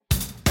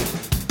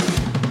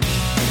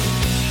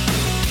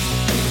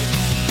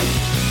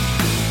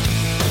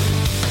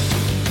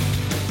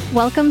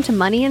Welcome to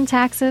Money and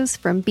Taxes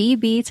from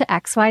BB to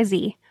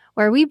XYZ,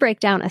 where we break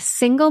down a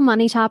single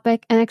money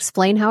topic and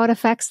explain how it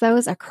affects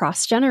those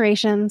across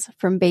generations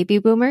from baby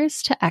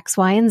boomers to X,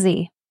 Y, and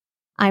Z.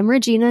 I'm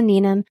Regina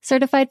Neenan,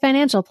 Certified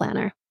Financial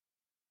Planner.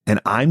 And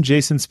I'm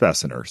Jason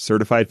Spessiner,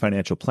 Certified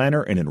Financial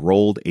Planner and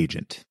Enrolled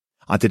Agent.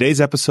 On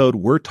today's episode,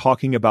 we're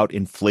talking about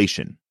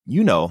inflation.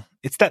 You know,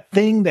 it's that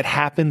thing that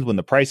happens when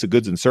the price of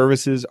goods and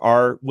services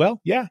are,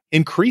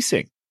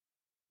 increasing.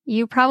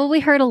 You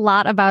probably heard a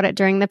lot about it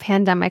during the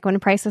pandemic when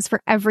prices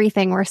for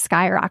everything were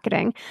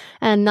skyrocketing,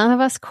 and none of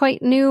us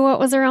quite knew what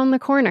was around the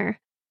corner.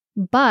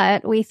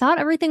 But we thought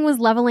everything was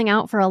leveling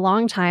out for a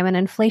long time and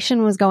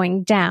inflation was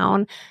going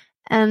down.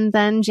 And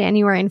then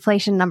January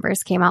inflation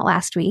numbers came out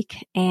last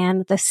week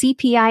and the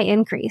CPI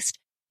increased.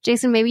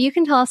 Jason, maybe you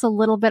can tell us a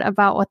little bit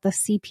about what the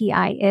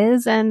CPI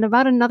is and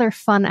about another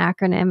fun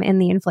acronym in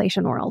the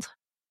inflation world.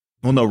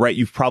 Well, no, right.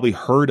 You've probably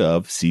heard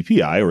of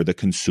CPI, or the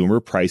Consumer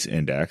Price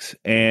Index,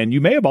 and you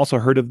may have also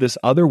heard of this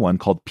other one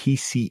called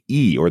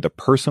PCE, or the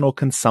Personal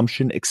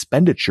Consumption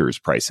Expenditures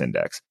Price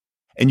Index.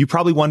 And you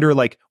probably wonder,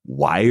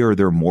 why are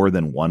there more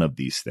than one of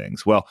these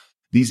things? Well,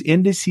 these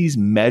indices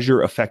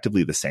measure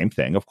effectively the same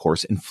thing, of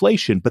course,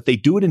 inflation, but they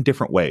do it in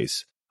different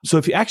ways. So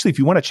if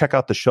you want to check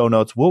out the show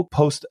notes, we'll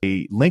post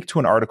a link to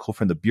an article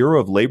from the Bureau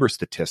of Labor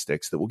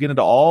Statistics that will get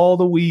into all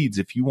the weeds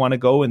if you want to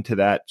go into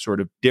that sort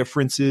of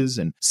differences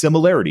and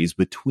similarities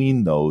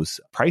between those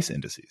price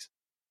indices.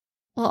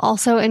 We'll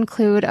also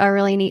include a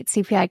really neat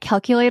CPI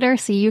calculator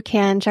so you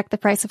can check the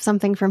price of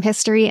something from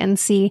history and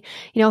see,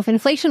 if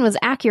inflation was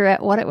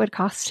accurate, what it would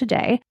cost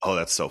today. Oh,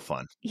 that's so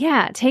fun.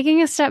 Yeah,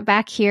 taking a step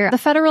back here, the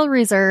Federal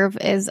Reserve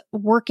is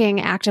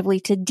working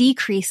actively to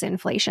decrease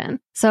inflation.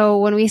 So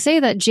when we say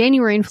that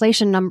January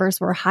inflation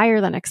numbers were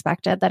higher than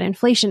expected, that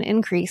inflation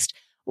increased,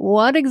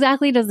 what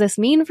exactly does this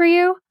mean for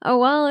you? Oh,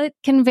 well, it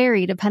can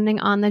vary depending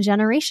on the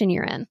generation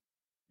you're in.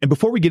 And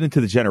before we get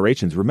into the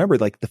generations, remember,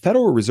 the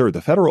Federal Reserve,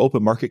 the Federal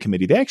Open Market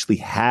Committee, they actually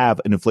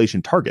have an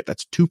inflation target.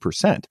 That's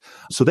 2%.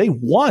 So they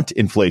want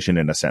inflation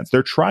in a sense.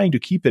 They're trying to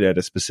keep it at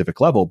a specific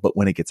level. But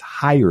when it gets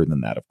higher than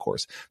that, of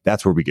course,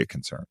 that's where we get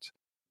concerns.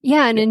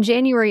 Yeah. And in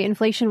January,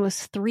 inflation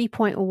was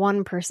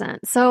 3.1%.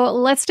 So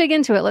let's dig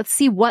into it. Let's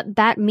see what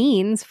that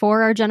means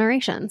for our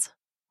generations.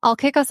 I'll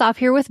kick us off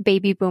here with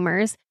baby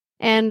boomers.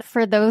 And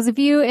for those of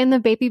you in the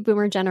baby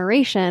boomer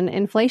generation,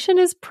 inflation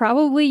is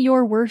probably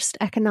your worst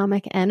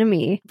economic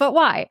enemy. But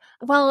why?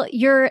 Well,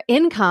 your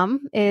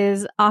income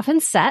is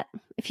often set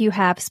if you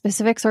have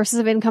specific sources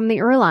of income that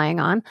you're relying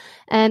on,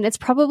 and it's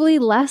probably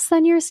less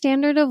than your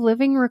standard of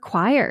living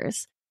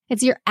requires.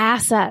 It's your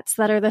assets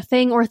that are the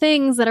thing or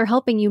things that are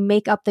helping you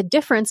make up the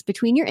difference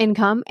between your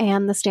income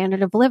and the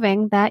standard of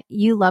living that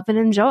you love and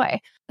enjoy.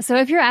 So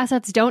if your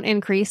assets don't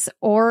increase,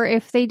 or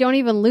if they don't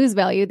even lose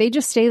value, they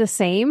just stay the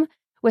same,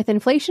 with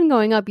inflation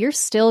going up, you're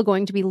still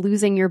going to be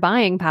losing your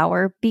buying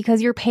power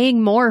because you're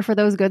paying more for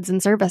those goods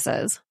and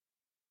services.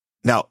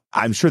 Now,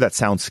 I'm sure that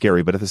sounds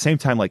scary, but at the same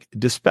time,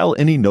 dispel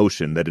any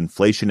notion that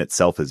inflation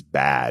itself is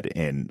bad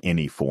in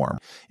any form.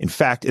 In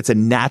fact, it's a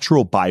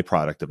natural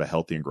byproduct of a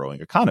healthy and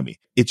growing economy.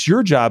 It's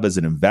your job as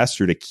an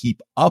investor to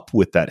keep up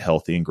with that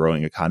healthy and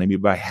growing economy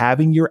by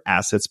having your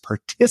assets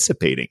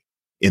participating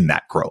in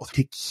that growth,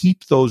 to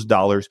keep those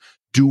dollars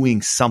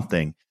doing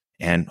something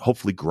and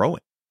hopefully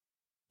growing.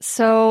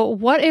 So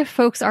what if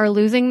folks are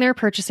losing their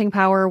purchasing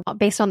power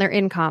based on their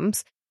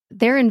incomes?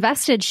 They're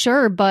invested,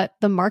 sure, but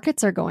the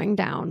markets are going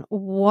down.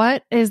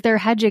 What is their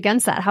hedge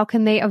against that? How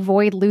can they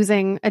avoid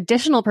losing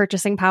additional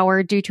purchasing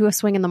power due to a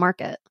swing in the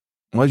market?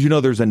 Well, as you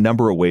know, there's a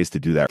number of ways to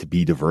do that, to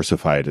be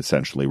diversified,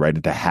 essentially, right?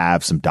 And to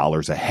have some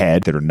dollars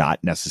ahead that are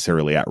not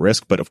necessarily at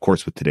risk. But of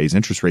course, with today's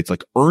interest rates,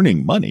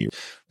 earning money,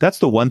 that's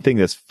the one thing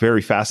that's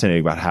very fascinating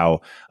about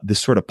how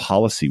this sort of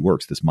policy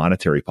works, this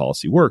monetary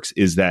policy works,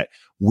 is that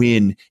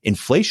when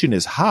inflation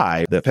is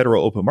high, the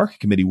Federal Open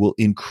Market Committee will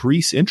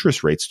increase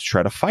interest rates to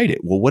try to fight it.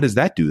 Well, what does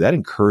that do? That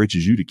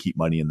encourages you to keep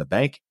money in the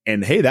bank.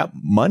 And hey, that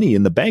money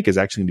in the bank is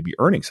actually going to be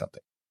earning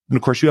something. And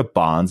of course, you have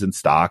bonds and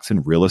stocks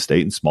and real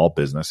estate and small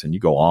business, and you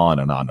go on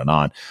and on and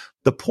on.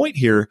 The point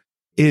here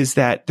is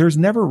that there's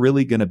never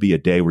really going to be a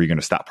day where you're going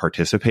to stop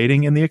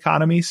participating in the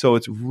economy. So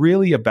it's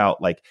really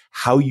about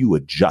how you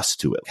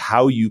adjust to it,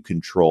 how you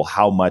control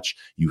how much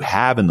you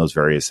have in those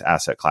various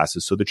asset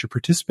classes so that you're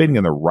participating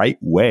in the right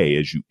way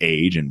as you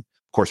age and,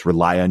 of course,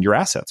 rely on your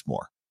assets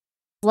more.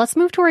 Let's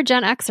move to our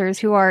Gen Xers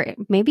who are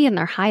maybe in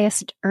their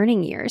highest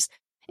earning years.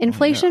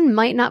 Inflation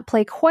might not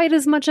play quite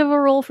as much of a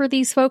role for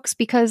these folks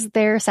because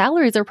their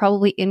salaries are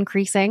probably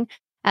increasing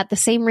at the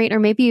same rate or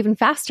maybe even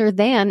faster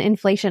than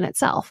inflation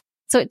itself.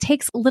 So it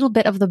takes a little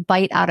bit of the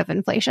bite out of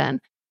inflation.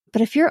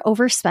 But if you're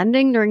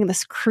overspending during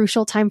this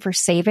crucial time for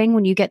saving,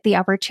 when you get the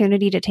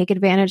opportunity to take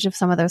advantage of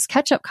some of those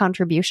catch-up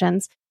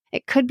contributions,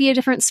 it could be a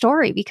different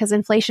story because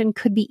inflation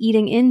could be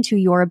eating into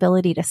your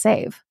ability to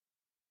save.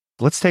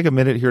 Let's take a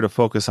minute here to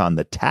focus on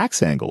the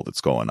tax angle that's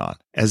going on.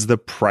 As the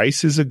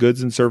prices of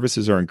goods and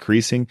services are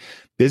increasing,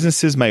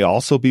 businesses may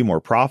also be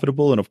more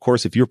profitable. And of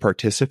course, if you're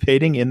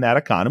participating in that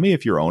economy,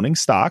 if you're owning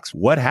stocks,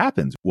 what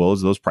happens? Well,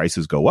 as those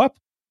prices go up,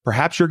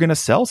 perhaps you're going to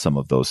sell some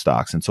of those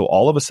stocks. And so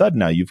all of a sudden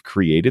now you've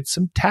created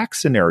some tax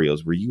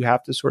scenarios where you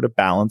have to sort of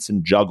balance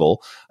and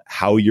juggle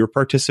how your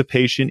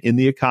participation in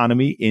the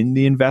economy, in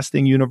the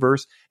investing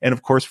universe, and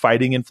of course,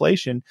 fighting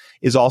inflation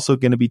is also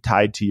going to be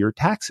tied to your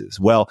taxes.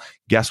 Well,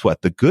 guess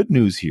what? The good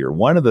news here,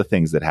 one of the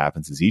things that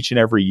happens is each and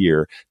every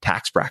year,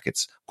 tax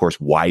brackets, of course,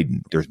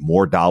 widen. There's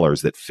more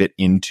dollars that fit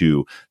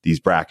into these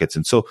brackets.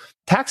 And so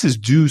taxes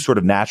do sort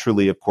of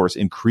naturally, of course,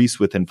 increase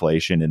with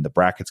inflation and the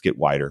brackets get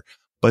wider.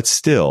 But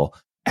still,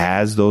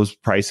 as those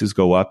prices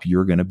go up,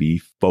 you're going to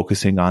be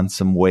focusing on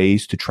some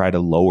ways to try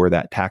to lower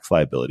that tax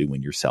liability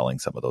when you're selling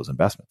some of those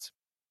investments.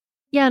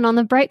 Yeah, and on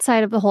the bright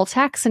side of the whole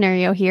tax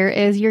scenario here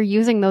is you're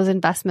using those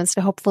investments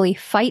to hopefully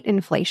fight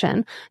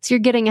inflation. So you're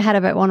getting ahead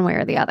of it one way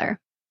or the other.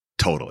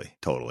 Totally.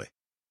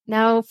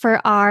 Now, for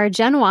our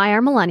Gen Y,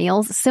 our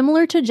millennials,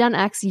 similar to Gen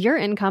X, your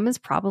income is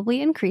probably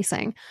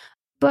increasing.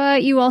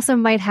 But you also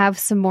might have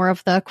some more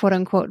of the quote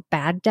unquote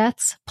bad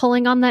debts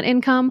pulling on that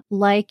income,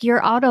 like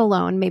your auto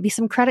loan, maybe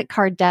some credit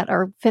card debt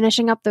or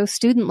finishing up those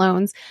student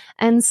loans.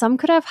 And some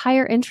could have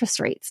higher interest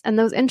rates. And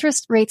those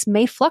interest rates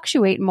may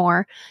fluctuate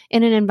more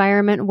in an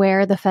environment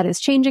where the Fed is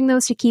changing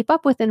those to keep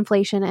up with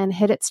inflation and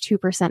hit its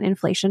 2%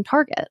 inflation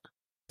target.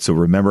 So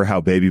remember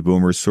how baby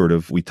boomers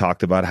we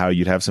talked about how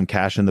you'd have some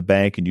cash in the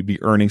bank and you'd be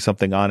earning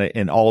something on it.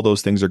 And all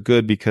those things are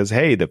good because,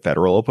 hey, the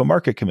Federal Open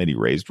Market Committee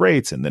raised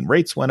rates and then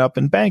rates went up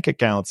in bank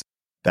accounts.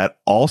 That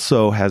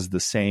also has the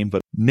same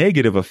but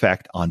negative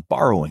effect on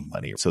borrowing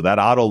money. So that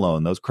auto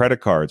loan, those credit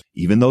cards,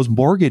 even those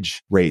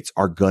mortgage rates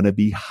are going to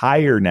be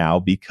higher now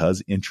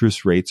because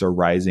interest rates are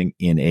rising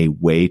in a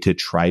way to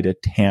try to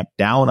tamp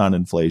down on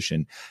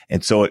inflation.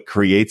 And so it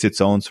creates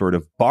its own sort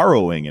of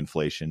borrowing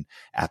inflation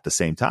at the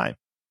same time.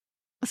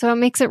 So it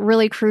makes it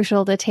really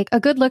crucial to take a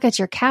good look at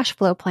your cash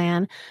flow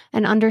plan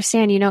and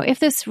understand, if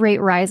this rate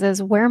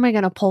rises, where am I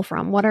going to pull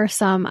from? What are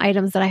some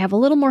items that I have a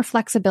little more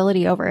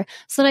flexibility over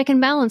so that I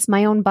can balance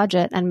my own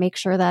budget and make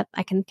sure that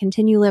I can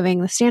continue living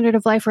the standard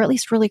of life or at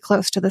least really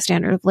close to the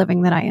standard of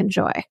living that I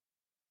enjoy?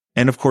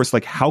 And of course,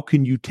 how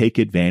can you take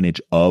advantage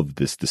of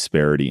this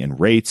disparity in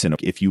rates? And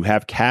if you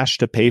have cash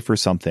to pay for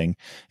something,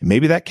 and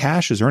maybe that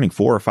cash is earning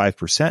 4 or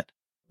 5%,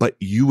 but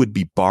you would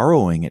be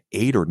borrowing at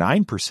 8 or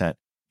 9%,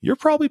 you're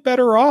probably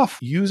better off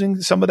using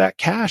some of that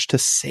cash to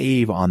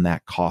save on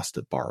that cost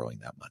of borrowing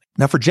that money.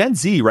 Now for Gen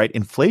Z, right,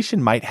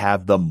 inflation might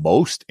have the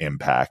most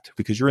impact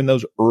because you're in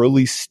those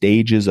early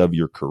stages of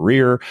your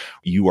career.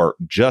 You are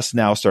just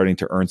now starting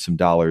to earn some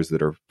dollars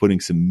that are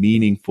putting some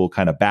meaningful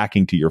kind of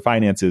backing to your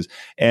finances.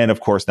 And of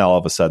course, now all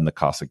of a sudden the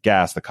cost of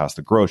gas, the cost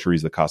of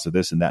groceries, the cost of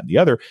this and that and the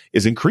other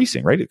is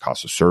increasing, right? The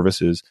cost of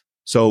services.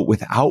 So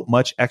without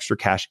much extra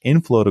cash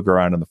inflow to go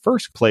around in the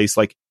first place,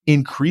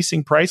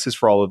 increasing prices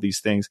for all of these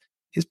things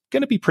is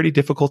going to be pretty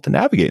difficult to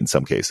navigate in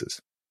some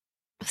cases.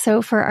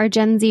 So for our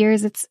Gen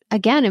Zers, it's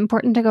again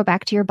important to go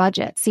back to your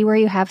budget, see where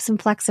you have some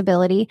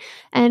flexibility.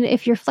 And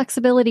if your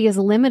flexibility is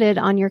limited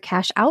on your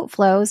cash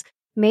outflows,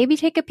 maybe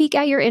take a peek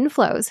at your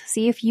inflows.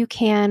 See if you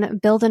can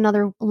build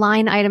another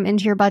line item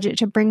into your budget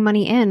to bring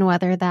money in,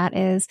 whether that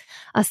is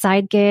a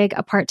side gig,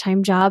 a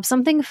part-time job,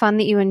 something fun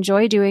that you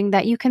enjoy doing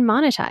that you can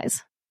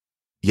monetize.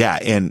 Yeah.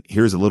 And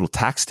here's a little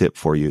tax tip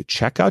for you.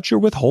 Check out your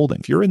withholding.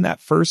 If you're in that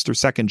first or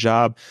second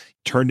job,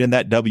 turned in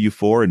that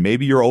W-4 and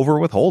maybe you're over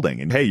withholding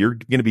and hey, you're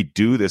going to be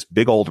due this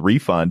big old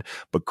refund,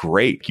 but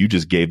great. You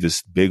just gave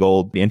this big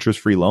old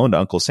interest-free loan to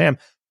Uncle Sam.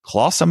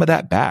 Claw some of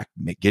that back.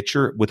 Get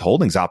your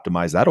withholdings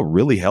optimized. That'll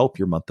really help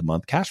your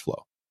month-to-month cash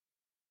flow.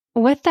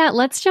 With that,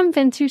 let's jump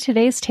into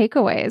today's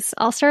takeaways.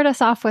 I'll start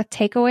us off with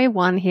takeaway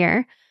 1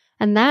 here.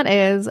 And that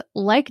is,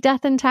 like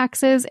death and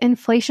taxes,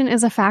 inflation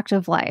is a fact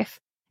of life.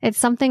 It's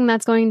something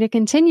that's going to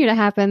continue to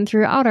happen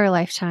throughout our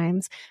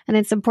lifetimes, and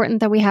it's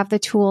important that we have the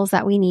tools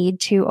that we need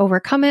to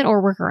overcome it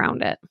or work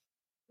around it.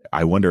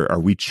 I wonder,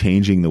 are we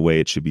changing the way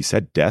it should be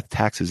said? Death,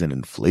 taxes, and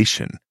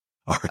inflation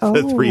are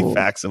the 3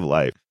 facts of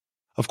life.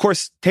 Of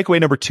course,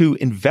 takeaway number 2,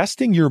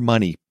 investing your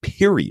money,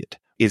 period,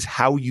 is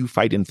how you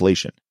fight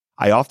inflation.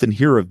 I often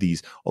hear of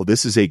these,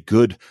 this is a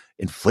good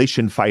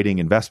inflation-fighting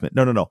investment.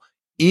 No.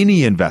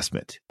 Any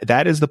investment.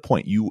 That is the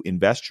point. You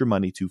invest your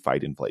money to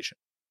fight inflation.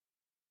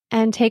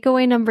 And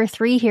takeaway number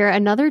 3 here,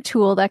 another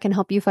tool that can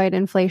help you fight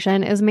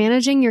inflation is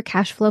managing your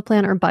cash flow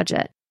plan or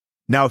budget.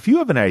 Now, if you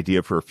have an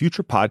idea for a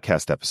future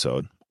podcast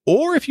episode,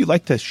 or if you'd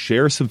like to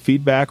share some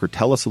feedback or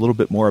tell us a little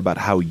bit more about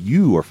how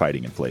you are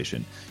fighting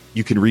inflation,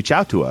 you can reach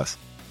out to us.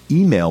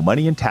 Email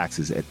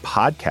moneyandtaxes at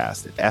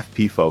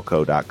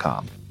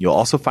podcast@fpfoco.com. You'll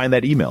also find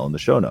that email in the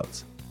show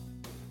notes.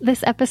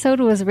 This episode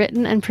was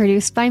written and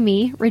produced by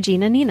me,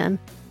 Regina Neenan.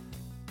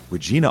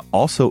 Regina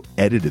also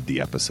edited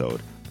the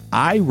episode.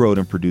 I wrote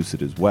and produced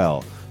it as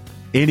well.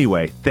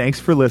 Anyway,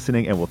 thanks for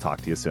listening, and we'll talk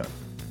to you soon.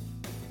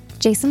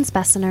 Jason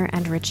Spessner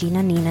and Regina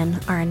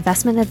Neenan are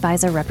investment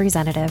advisor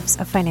representatives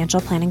of Financial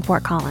Planning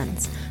Fort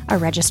Collins, a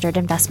registered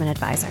investment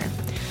advisor.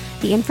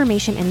 The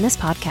information in this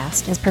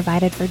podcast is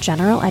provided for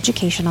general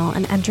educational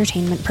and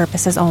entertainment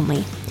purposes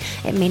only.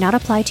 It may not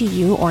apply to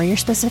you or your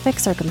specific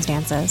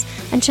circumstances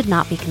and should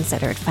not be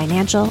considered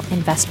financial,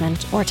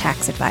 investment, or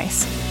tax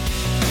advice.